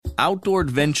outdoor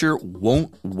adventure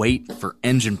won't wait for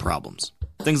engine problems.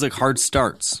 Things like hard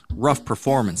starts, rough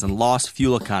performance, and lost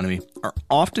fuel economy are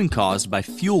often caused by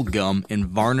fuel gum and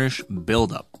varnish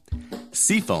buildup.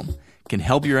 Seafoam can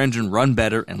help your engine run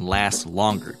better and last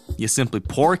longer. You simply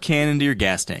pour a can into your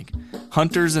gas tank.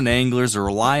 Hunters and anglers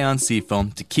rely on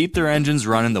Seafoam to keep their engines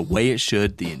running the way it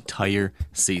should the entire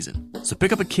season. So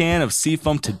pick up a can of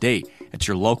Seafoam today at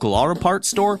your local auto parts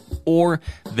store or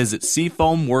visit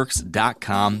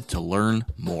seafoamworks.com to learn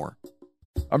more.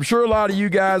 I'm sure a lot of you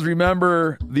guys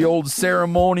remember the old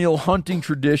ceremonial hunting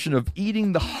tradition of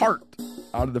eating the heart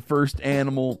out of the first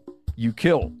animal you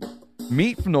kill.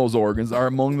 Meat from those organs are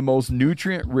among the most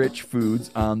nutrient-rich foods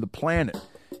on the planet.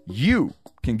 You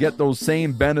can get those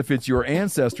same benefits your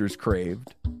ancestors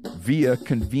craved via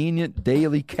convenient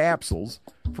daily capsules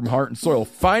from Heart and Soil.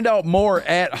 Find out more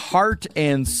at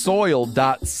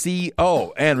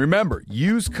heartandsoil.co. And remember,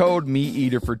 use code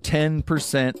MeatEater for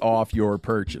 10% off your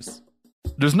purchase.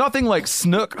 There's nothing like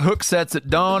snook hook sets at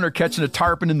dawn or catching a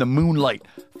tarpon in the moonlight.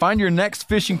 Find your next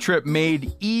fishing trip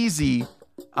made easy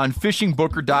on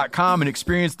fishingbooker.com and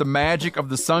experience the magic of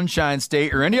the Sunshine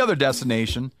State or any other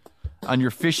destination on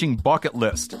your fishing bucket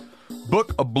list.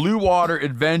 Book a blue water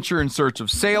adventure in search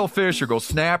of sailfish or go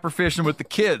snapper fishing with the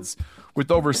kids. With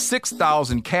over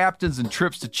 6,000 captains and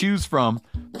trips to choose from,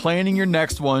 planning your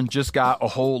next one just got a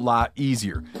whole lot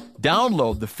easier.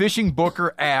 Download the Fishing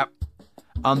Booker app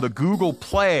on the Google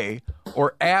Play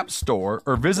or App Store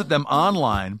or visit them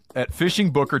online at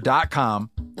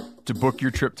fishingbooker.com to book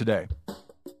your trip today.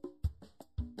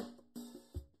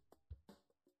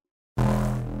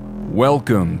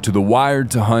 Welcome to the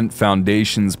Wired to Hunt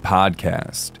Foundation's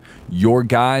podcast, your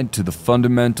guide to the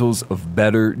fundamentals of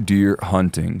better deer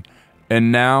hunting. And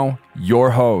now,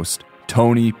 your host,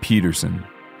 Tony Peterson.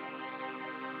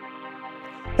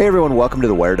 Hey everyone, welcome to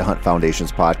the Wired to Hunt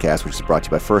Foundation's podcast, which is brought to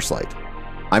you by First Light.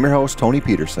 I'm your host, Tony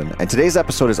Peterson, and today's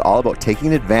episode is all about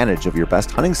taking advantage of your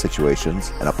best hunting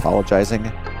situations and apologizing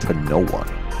to no one.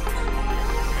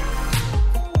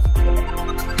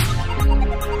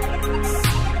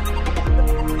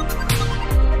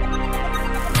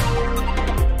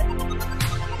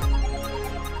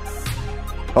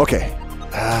 Okay,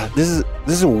 this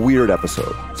is a weird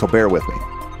episode, so bear with me.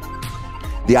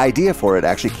 The idea for it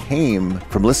actually came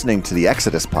from listening to the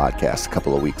Exodus podcast a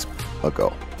couple of weeks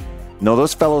ago. No,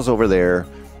 those fellows over there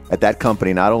at that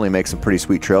company not only make some pretty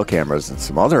sweet trail cameras and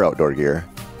some other outdoor gear,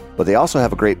 but they also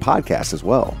have a great podcast as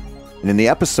well. And in the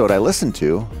episode I listened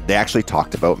to, they actually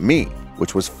talked about me,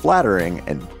 which was flattering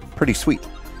and pretty sweet.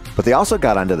 But they also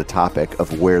got onto the topic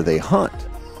of where they hunt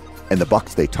and the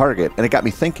bucks they target, and it got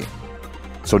me thinking.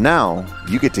 So now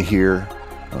you get to hear,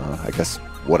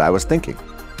 what I was thinking.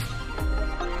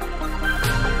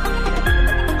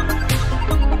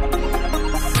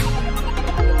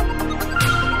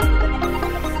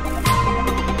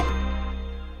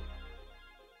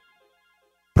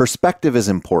 Perspective is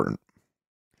important.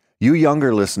 You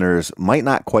younger listeners might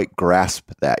not quite grasp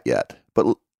that yet,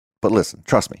 but listen,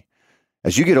 trust me.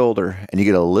 As you get older and you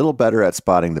get a little better at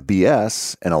spotting the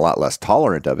BS and a lot less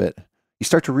tolerant of it, you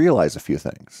start to realize a few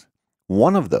things.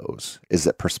 One of those is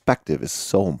that perspective is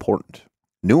so important.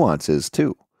 Nuance is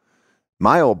too.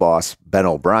 My old boss, Ben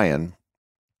O'Brien,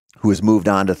 who has moved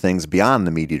on to things beyond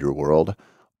the meat eater world,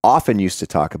 often used to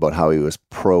talk about how he was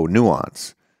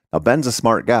pro-nuance. Now, Ben's a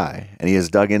smart guy, and he has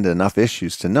dug into enough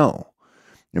issues to know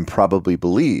and probably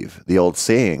believe the old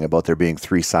saying about there being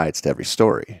three sides to every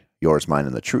story, yours, mine,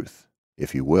 and the truth,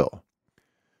 if you will.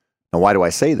 Now, why do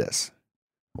I say this?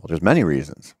 Well, there's many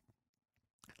reasons.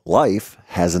 Life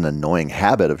has an annoying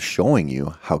habit of showing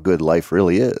you how good life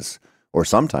really is, or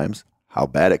sometimes how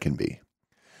bad it can be.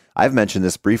 I've mentioned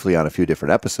this briefly on a few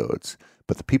different episodes,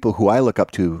 but the people who I look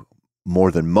up to more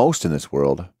than most in this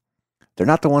world, they're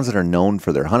not the ones that are known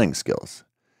for their hunting skills.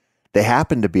 They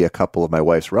happen to be a couple of my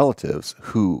wife's relatives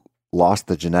who lost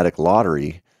the genetic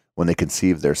lottery when they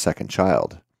conceived their second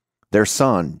child. Their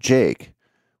son, Jake,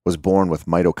 was born with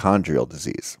mitochondrial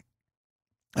disease.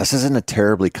 This isn't a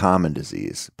terribly common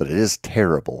disease, but it is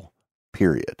terrible,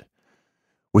 period.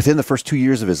 Within the first 2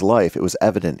 years of his life, it was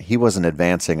evident he wasn't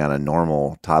advancing on a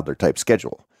normal toddler-type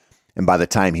schedule. And by the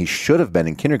time he should have been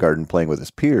in kindergarten playing with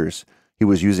his peers, he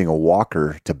was using a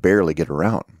walker to barely get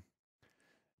around.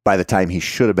 By the time he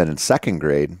should have been in second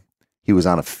grade, he was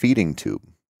on a feeding tube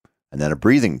and then a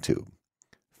breathing tube,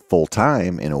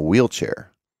 full-time in a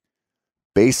wheelchair.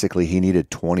 Basically, he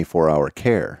needed 24-hour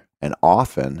care and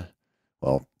often,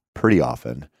 well, pretty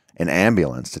often, an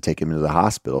ambulance to take him to the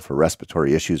hospital for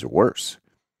respiratory issues or worse.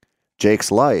 Jake's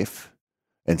life,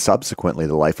 and subsequently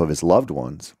the life of his loved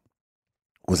ones,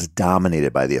 was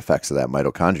dominated by the effects of that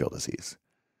mitochondrial disease.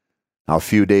 Now, a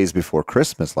few days before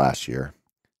Christmas last year,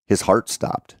 his heart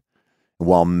stopped. And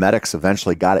while medics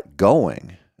eventually got it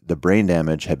going, the brain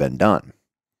damage had been done.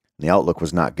 The outlook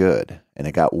was not good, and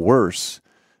it got worse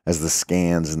as the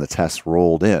scans and the tests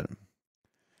rolled in.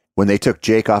 When they took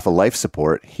Jake off of life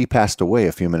support, he passed away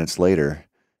a few minutes later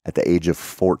at the age of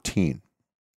 14.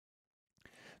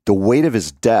 The weight of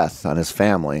his death on his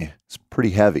family is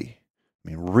pretty heavy. I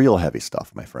mean, real heavy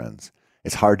stuff, my friends.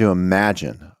 It's hard to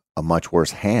imagine a much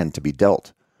worse hand to be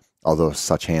dealt, although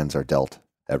such hands are dealt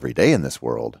every day in this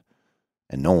world,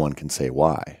 and no one can say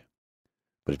why.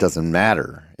 But it doesn't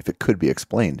matter if it could be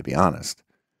explained, to be honest.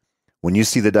 When you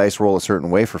see the dice roll a certain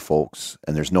way for folks,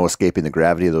 and there's no escaping the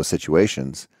gravity of those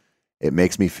situations, it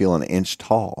makes me feel an inch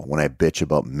tall when I bitch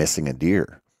about missing a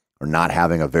deer, or not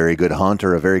having a very good hunt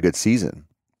or a very good season.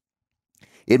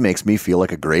 It makes me feel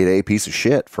like a grade A piece of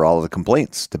shit for all of the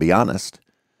complaints, to be honest.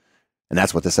 And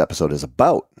that's what this episode is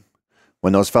about.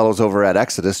 When those fellows over at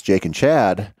Exodus, Jake and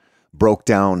Chad, broke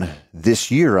down this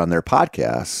year on their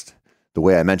podcast, the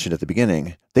way I mentioned at the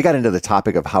beginning, they got into the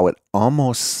topic of how it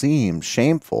almost seemed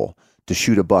shameful to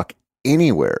shoot a buck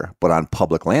anywhere but on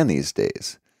public land these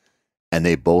days. And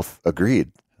they both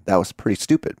agreed that was pretty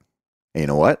stupid. And you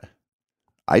know what?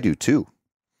 I do too.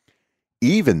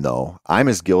 Even though I'm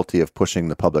as guilty of pushing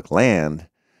the public land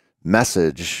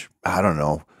message, I don't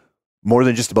know, more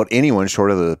than just about anyone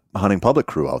short of the hunting public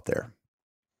crew out there.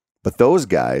 But those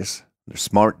guys, they're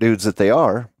smart dudes that they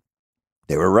are,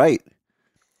 they were right.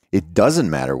 It doesn't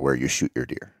matter where you shoot your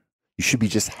deer. You should be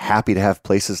just happy to have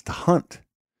places to hunt.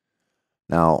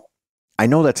 Now, I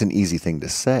know that's an easy thing to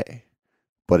say,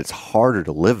 but it's harder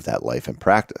to live that life in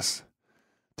practice.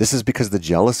 This is because the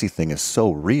jealousy thing is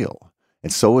so real,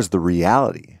 and so is the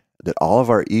reality that all of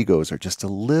our egos are just a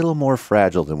little more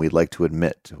fragile than we'd like to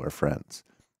admit to our friends,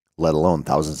 let alone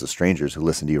thousands of strangers who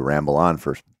listen to you ramble on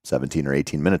for 17 or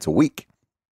 18 minutes a week.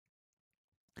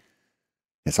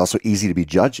 It's also easy to be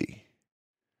judgy.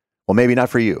 Well, maybe not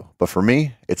for you, but for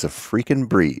me, it's a freaking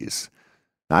breeze.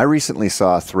 Now, I recently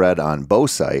saw a thread on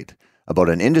Bowsight about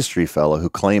an industry fellow who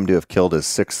claimed to have killed his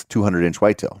 6th 200-inch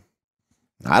whitetail.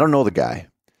 I don't know the guy,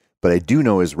 but I do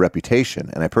know his reputation,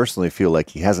 and I personally feel like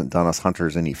he hasn't done us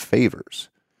hunters any favors.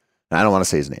 And I don't want to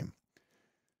say his name.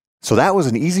 So that was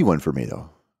an easy one for me, though.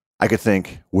 I could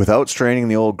think, without straining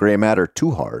the old gray matter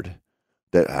too hard,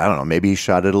 that, I don't know, maybe he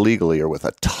shot it illegally or with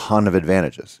a ton of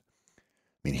advantages. I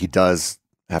mean, he does,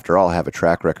 after all, have a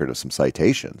track record of some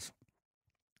citations.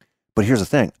 But here's the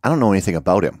thing. I don't know anything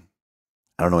about him.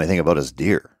 I don't know anything about his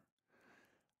deer.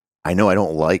 I know I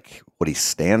don't like what he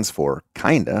stands for,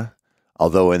 kinda.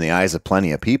 Although in the eyes of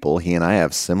plenty of people, he and I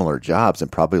have similar jobs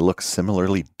and probably look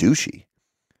similarly douchey.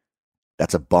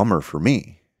 That's a bummer for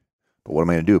me. But what am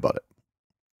I going to do about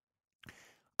it?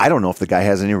 I don't know if the guy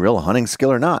has any real hunting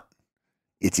skill or not.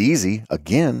 It's easy,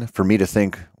 again, for me to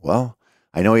think, well,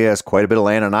 I know he has quite a bit of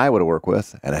land in Iowa to work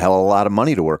with and a hell of a lot of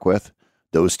money to work with.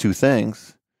 Those two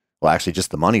things, well, actually just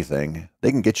the money thing,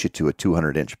 they can get you to a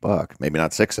 200-inch buck. Maybe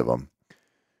not 6 of them.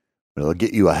 But it'll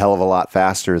get you a hell of a lot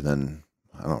faster than,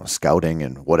 I don't know, scouting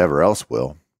and whatever else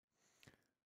will.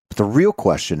 But the real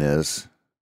question is,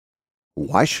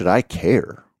 why should I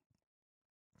care?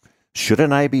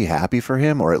 Shouldn't I be happy for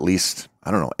him, or at least,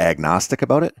 I don't know, agnostic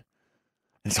about it?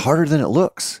 It's harder than it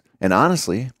looks, and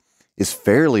honestly, is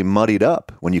fairly muddied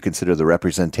up when you consider the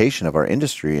representation of our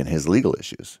industry and his legal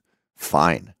issues.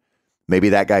 Fine. Maybe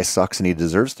that guy sucks and he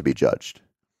deserves to be judged.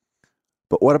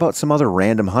 But what about some other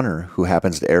random hunter who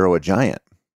happens to arrow a giant?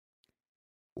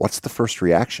 What's the first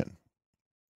reaction?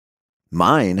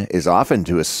 Mine is often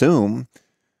to assume,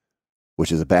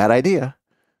 which is a bad idea,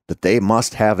 that they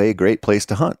must have a great place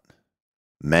to hunt.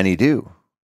 Many do.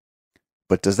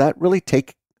 But does that really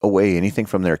take away anything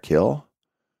from their kill?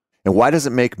 And why does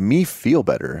it make me feel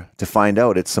better to find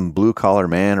out it's some blue-collar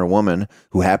man or woman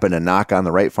who happened to knock on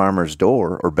the right farmer's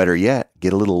door, or better yet,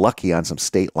 get a little lucky on some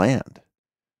state land?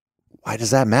 Why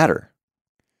does that matter?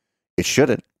 It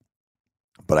shouldn't.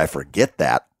 But I forget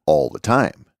that all the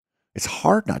time. It's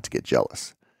hard not to get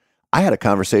jealous. I had a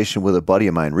conversation with a buddy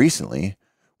of mine recently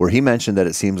where he mentioned that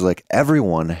it seems like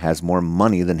everyone has more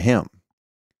money than him,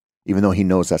 even though he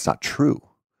knows that's not true.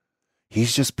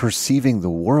 He's just perceiving the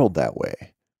world that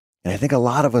way. And I think a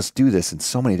lot of us do this in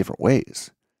so many different ways.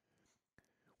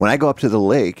 When I go up to the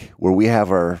lake where we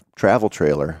have our travel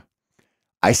trailer,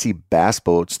 I see bass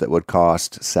boats that would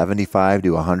cost 75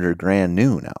 to 100 grand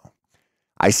new now.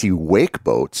 I see wake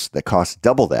boats that cost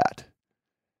double that.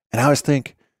 And I always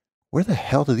think, where the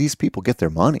hell do these people get their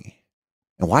money?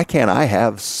 And why can't I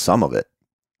have some of it?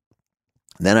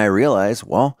 And then I realize,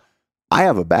 well, I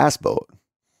have a bass boat.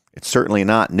 It's certainly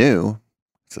not new.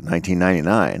 It's a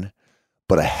 1999.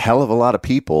 But a hell of a lot of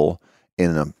people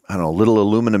in little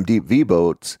aluminum deep V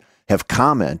boats have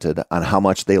commented on how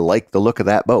much they like the look of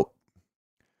that boat.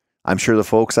 I'm sure the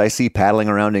folks I see paddling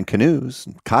around in canoes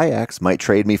and kayaks might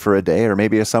trade me for a day or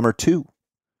maybe a summer too.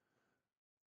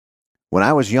 When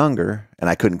I was younger and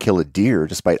I couldn't kill a deer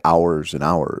despite hours and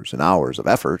hours and hours of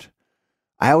effort,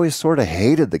 I always sort of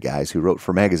hated the guys who wrote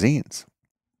for magazines.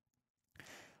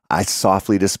 I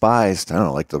softly despised,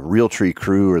 like the Realtree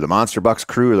crew or the Monster Bucks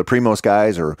crew or the Primos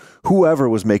guys or whoever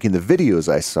was making the videos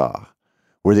I saw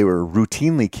where they were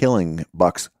routinely killing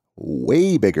bucks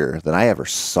way bigger than I ever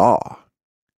saw,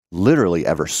 literally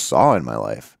ever saw in my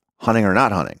life, hunting or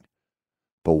not hunting.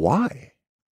 But why?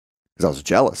 Because I was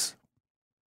jealous.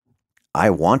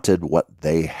 I wanted what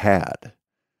they had.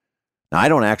 Now, I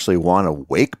don't actually want a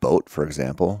wake boat, for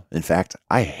example. In fact,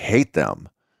 I hate them,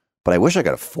 but I wish I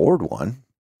could afford one.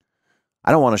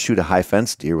 I don't want to shoot a high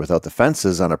fence deer without the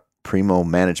fences on a primo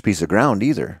managed piece of ground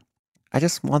either. I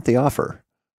just want the offer,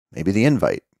 maybe the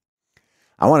invite.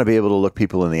 I want to be able to look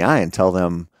people in the eye and tell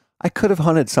them, I could have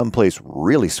hunted someplace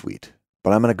really sweet,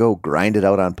 but I'm going to go grind it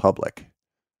out on public.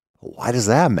 Why does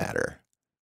that matter?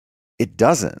 It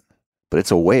doesn't, but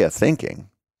it's a way of thinking.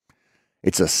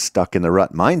 It's a stuck in the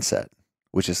rut mindset,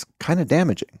 which is kind of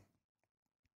damaging.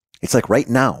 It's like right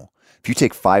now, if you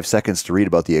take 5 seconds to read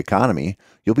about the economy,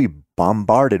 you'll be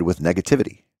bombarded with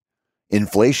negativity.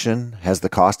 Inflation has the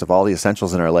cost of all the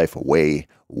essentials in our life way,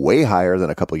 way higher than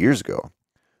a couple years ago.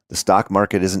 The stock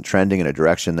market isn't trending in a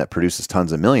direction that produces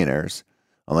tons of millionaires,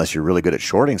 unless you're really good at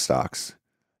shorting stocks.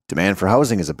 Demand for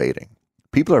housing is abating.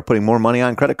 People are putting more money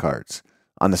on credit cards.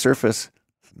 On the surface,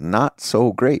 not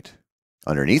so great.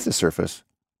 Underneath the surface,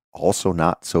 also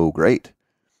not so great.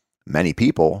 Many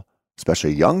people,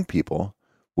 especially young people,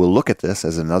 will look at this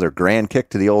as another grand kick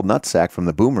to the old nutsack from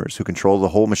the boomers who control the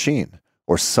whole machine,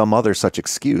 or some other such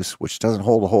excuse which doesn't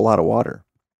hold a whole lot of water.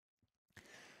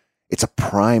 It's a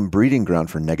prime breeding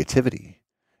ground for negativity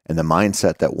and the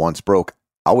mindset that once broke,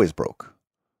 always broke,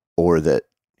 or that,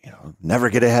 never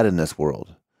get ahead in this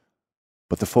world.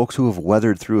 But the folks who have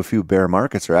weathered through a few bear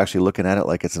markets are actually looking at it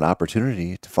like it's an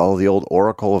opportunity to follow the old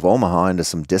Oracle of Omaha into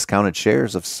some discounted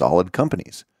shares of solid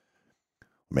companies.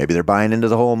 Maybe they're buying into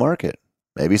the whole market.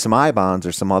 Maybe some I-bonds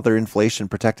or some other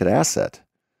inflation-protected asset.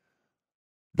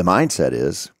 The mindset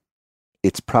is,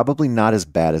 it's probably not as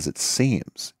bad as it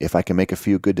seems if I can make a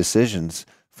few good decisions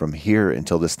from here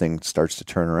until this thing starts to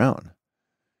turn around.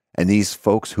 And these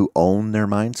folks who own their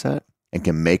mindset and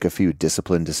can make a few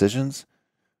disciplined decisions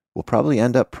will probably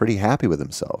end up pretty happy with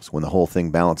themselves when the whole thing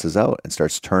balances out and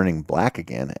starts turning black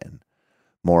again, and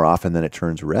more often than it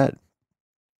turns red.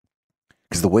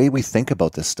 Because the way we think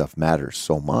about this stuff matters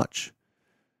so much.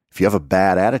 If you have a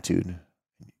bad attitude,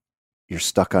 you're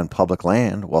stuck on public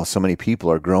land while so many people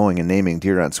are growing and naming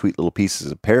deer on sweet little pieces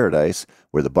of paradise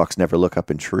where the bucks never look up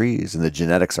in trees and the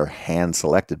genetics are hand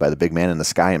selected by the big man in the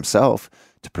sky himself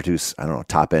to produce,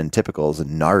 top end typicals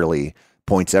and gnarly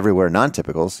points everywhere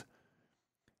non-typicals.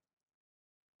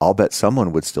 I'll bet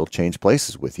someone would still change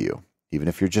places with you, even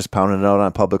if you're just pounding it out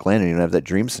on public land and you don't have that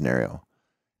dream scenario.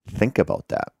 Think about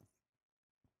that.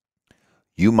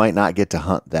 You might not get to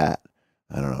hunt that,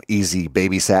 easy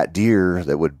babysat deer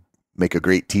that would make a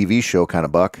great TV show kind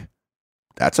of buck.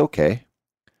 That's okay.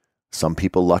 Some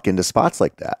people luck into spots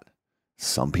like that.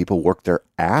 Some people work their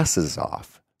asses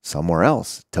off somewhere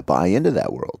else to buy into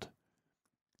that world.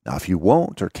 Now, if you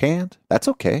won't or can't, that's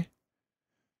okay.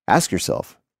 Ask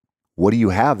yourself, what do you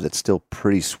have that's still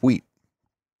pretty sweet?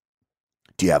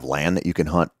 Do you have land that you can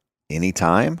hunt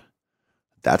anytime?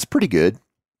 That's pretty good.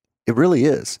 It really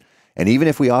is. And even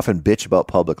if we often bitch about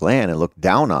public land and look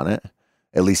down on it,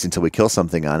 at least until we kill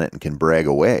something on it and can brag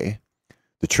away,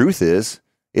 the truth is,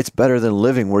 it's better than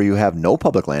living where you have no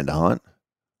public land to hunt.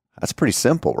 That's pretty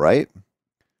simple, right?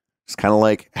 It's kind of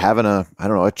like having a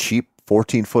cheap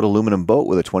 14-foot aluminum boat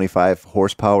with a 25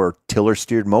 horsepower tiller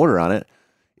steered motor on it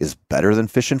is better than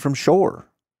fishing from shore.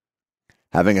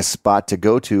 Having a spot to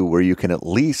go to where you can at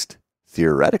least,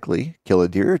 theoretically, kill a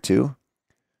deer or two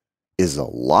is a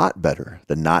lot better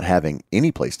than not having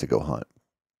any place to go hunt.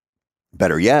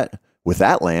 Better yet, with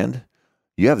that land,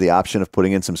 you have the option of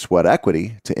putting in some sweat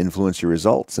equity to influence your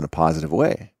results in a positive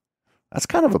way. That's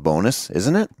kind of a bonus,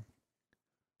 isn't it?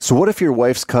 So what if your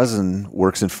wife's cousin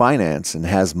works in finance and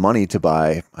has money to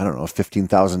buy, a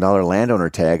 $15,000 landowner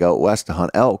tag out west to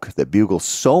hunt elk that bugle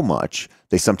so much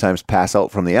they sometimes pass out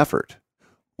from the effort?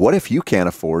 What if you can't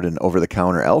afford an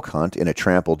over-the-counter elk hunt in a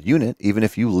trampled unit, even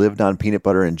if you lived on peanut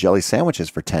butter and jelly sandwiches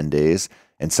for 10 days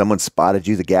and someone spotted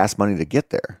you the gas money to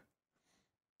get there?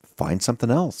 Find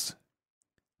something else.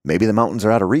 Maybe the mountains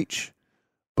are out of reach.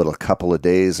 But a couple of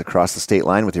days across the state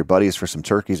line with your buddies for some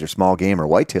turkeys or small game or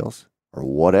whitetails or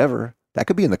whatever, that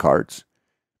could be in the cards.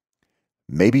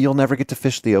 Maybe you'll never get to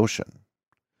fish the ocean,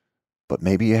 but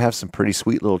maybe you have some pretty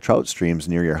sweet little trout streams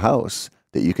near your house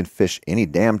that you can fish any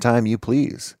damn time you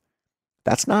please.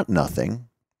 That's not nothing.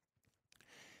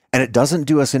 And it doesn't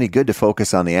do us any good to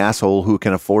focus on the asshole who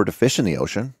can afford to fish in the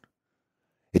ocean.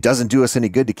 It doesn't do us any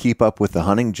good to keep up with the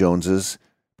hunting Joneses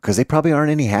because they probably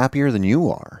aren't any happier than you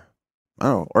are.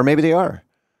 Oh, or maybe they are.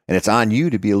 And it's on you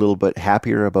to be a little bit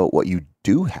happier about what you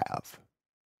do have.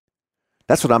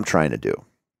 That's what I'm trying to do.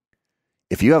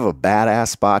 If you have a badass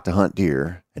spot to hunt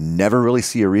deer and never really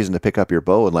see a reason to pick up your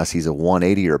bow unless he's a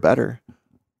 180 or better,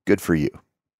 good for you.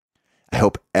 I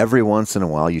hope every once in a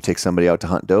while you take somebody out to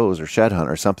hunt does or shed hunt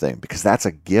or something, because that's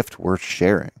a gift worth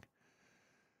sharing.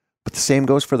 But the same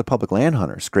goes for the public land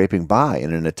hunter scraping by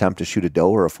in an attempt to shoot a doe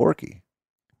or a forky.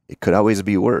 It could always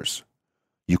be worse.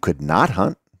 You could not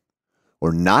hunt,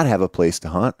 or not have a place to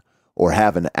hunt, or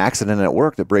have an accident at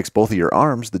work that breaks both of your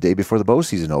arms the day before the bow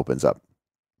season opens up.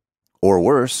 Or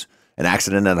worse, an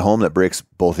accident at home that breaks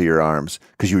both of your arms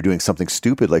because you were doing something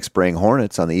stupid like spraying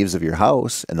hornets on the eaves of your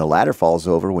house and the ladder falls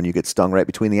over when you get stung right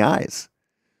between the eyes.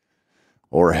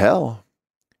 Or hell,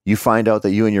 you find out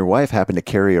that you and your wife happen to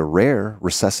carry a rare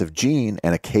recessive gene,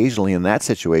 and occasionally in that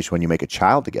situation when you make a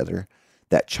child together,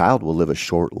 that child will live a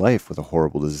short life with a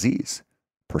horrible disease.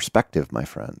 Perspective, my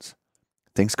friends.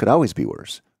 Things could always be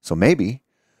worse. So maybe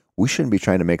we shouldn't be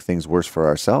trying to make things worse for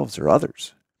ourselves or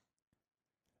others.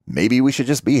 Maybe we should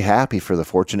just be happy for the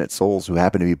fortunate souls who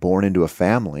happen to be born into a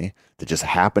family that just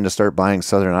happened to start buying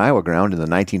Southern Iowa ground in the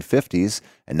 1950s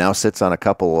and now sits on a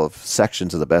couple of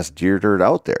sections of the best deer dirt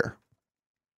out there.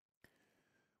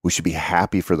 We should be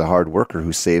happy for the hard worker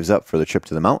who saves up for the trip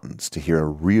to the mountains to hear a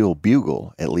real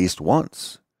bugle at least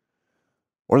once.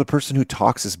 Or the person who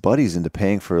talks his buddies into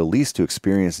paying for a lease to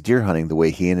experience deer hunting the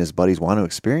way he and his buddies want to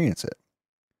experience it.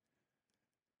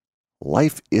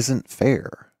 Life isn't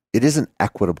fair. It isn't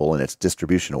equitable in its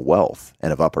distribution of wealth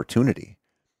and of opportunity.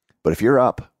 But if you're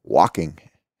up, walking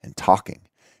and talking,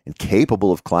 and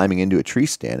capable of climbing into a tree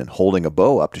stand and holding a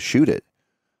bow up to shoot it,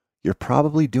 you're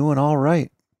probably doing all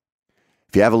right.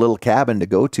 If you have a little cabin to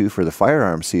go to for the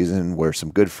firearm season where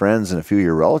some good friends and a few of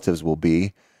your relatives will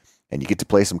be, and you get to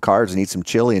play some cards and eat some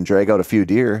chili and drag out a few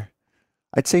deer,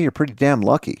 I'd say you're pretty damn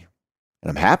lucky. And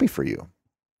I'm happy for you.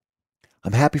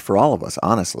 I'm happy for all of us,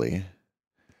 honestly.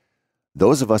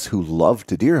 Those of us who love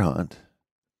to deer hunt,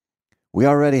 we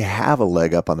already have a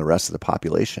leg up on the rest of the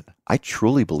population. I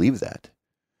truly believe that.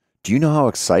 Do you know how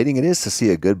exciting it is to see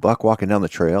a good buck walking down the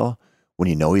trail when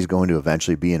you know he's going to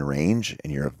eventually be in range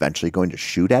and you're eventually going to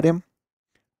shoot at him?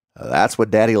 That's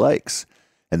what Daddy likes.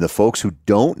 And the folks who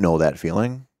don't know that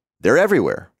feeling, they're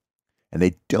everywhere. And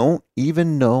they don't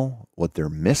even know what they're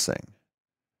missing.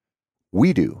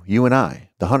 We do, you and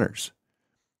I, the hunters.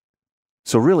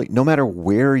 So really, no matter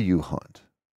where you hunt,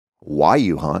 why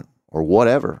you hunt, or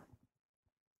whatever,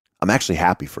 I'm actually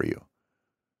happy for you.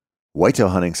 Whitetail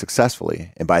hunting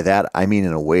successfully, and by that I mean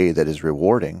in a way that is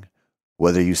rewarding,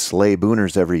 whether you slay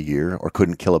booners every year or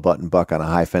couldn't kill a button buck on a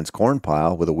high fence corn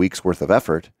pile with a week's worth of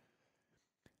effort,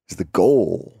 is the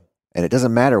goal. And it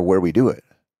doesn't matter where we do it,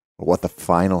 or what the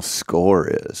final score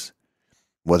is.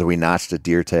 Whether we notched a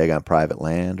deer tag on private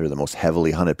land or the most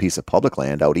heavily hunted piece of public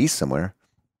land out east somewhere,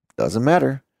 doesn't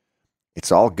matter.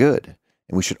 It's all good.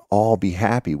 And we should all be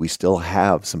happy we still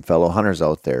have some fellow hunters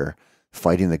out there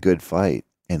fighting the good fight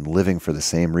and living for the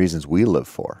same reasons we live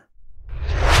for.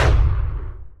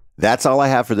 That's all I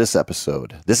have for this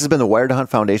episode. This has been the Wired to Hunt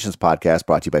Foundations podcast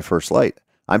brought to you by First Light.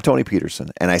 I'm Tony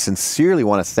Peterson, and I sincerely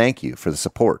want to thank you for the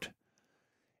support.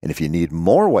 And if you need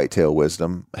more whitetail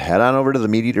wisdom, head on over to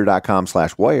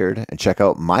themeateater.com/wired and check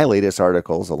out my latest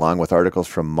articles, along with articles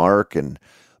from Mark and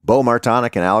Bo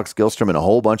Martonic and Alex Gilstrom and a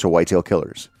whole bunch of whitetail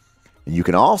killers. And you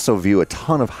can also view a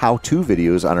ton of how-to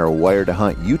videos on our Wired to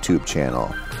Hunt YouTube channel,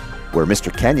 where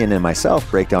Mr. Kenyon and myself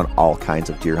break down all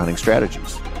kinds of deer hunting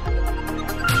strategies.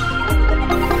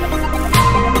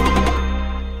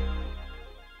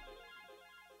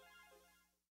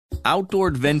 Outdoor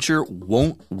adventure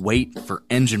won't wait for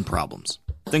engine problems.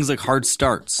 Things like hard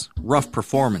starts, rough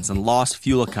performance, and lost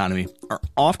fuel economy are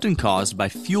often caused by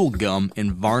fuel gum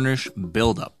and varnish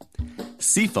buildup.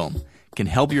 Seafoam can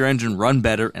help your engine run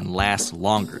better and last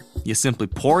longer. You simply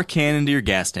pour a can into your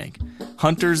gas tank.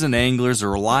 Hunters and anglers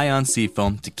rely on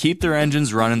Seafoam to keep their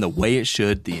engines running the way it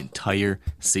should the entire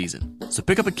season. So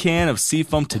pick up a can of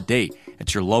Seafoam today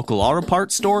at your local auto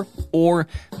parts store or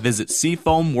visit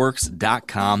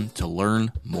seafoamworks.com to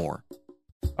learn more.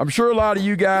 I'm sure a lot of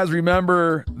you guys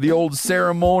remember the old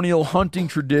ceremonial hunting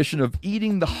tradition of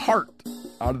eating the heart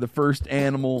out of the first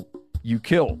animal you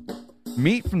kill.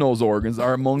 Meat from those organs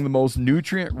are among the most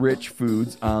nutrient-rich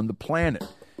foods on the planet.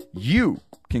 You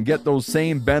can get those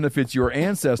same benefits your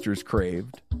ancestors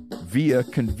craved via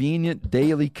convenient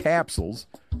daily capsules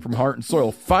from Heart and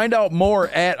Soil. Find out more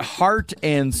at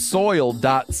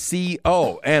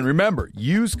heartandsoil.co. And remember,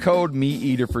 use code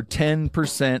MeatEater for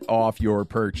 10% off your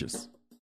purchase.